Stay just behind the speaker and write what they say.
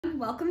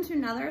welcome to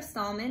another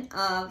installment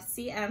of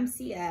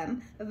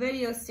CMCM, a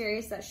video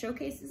series that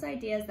showcases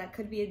ideas that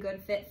could be a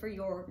good fit for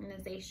your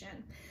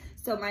organization.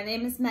 So my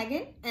name is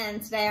Megan,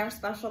 and today our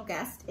special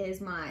guest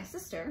is my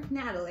sister,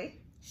 Natalie.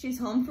 She's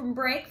home from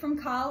break from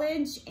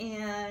college,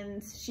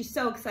 and she's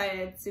so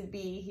excited to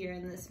be here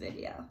in this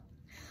video.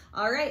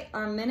 All right,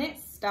 our minute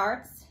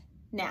starts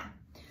now.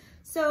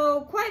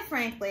 So quite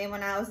frankly,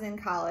 when I was in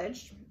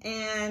college,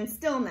 and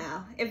still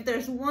now, if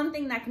there's one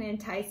thing that can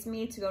entice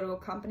me to go to a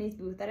company's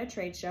booth at a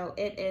trade show,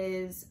 it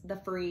is the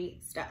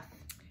free stuff.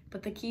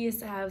 But the key is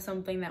to have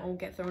something that won't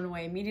get thrown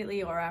away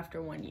immediately or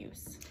after one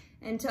use.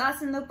 And to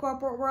us in the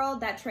corporate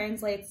world, that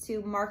translates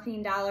to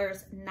marketing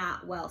dollars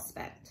not well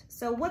spent.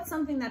 So what's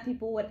something that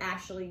people would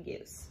actually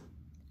use?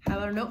 How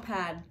about a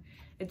notepad?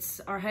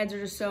 Our heads are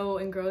just so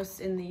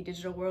engrossed in the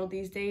digital world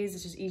these days,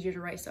 it's just easier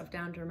to write stuff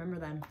down to remember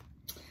them.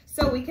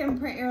 So we can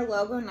print your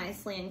logo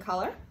nicely in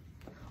color,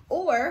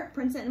 or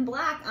print it in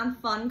black on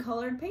fun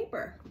colored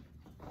paper.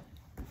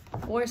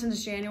 Or since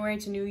it's January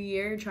to New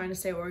Year, trying to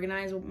stay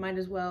organized, might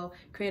as well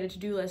create a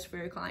to-do list for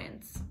your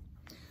clients.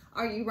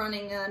 Are you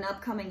running an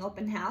upcoming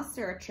open house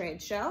or a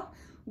trade show?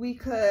 We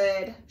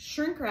could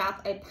shrink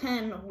wrap a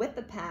pen with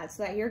the pad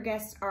so that your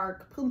guests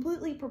are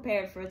completely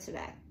prepared for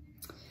today.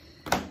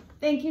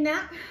 Thank you,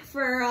 Nat,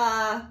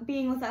 for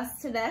being with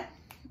us today.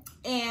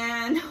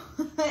 And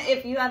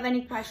if you have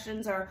any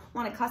questions or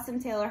want to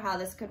custom tailor how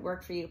this could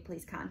work for you,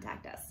 please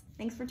contact us.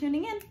 Thanks for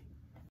tuning in.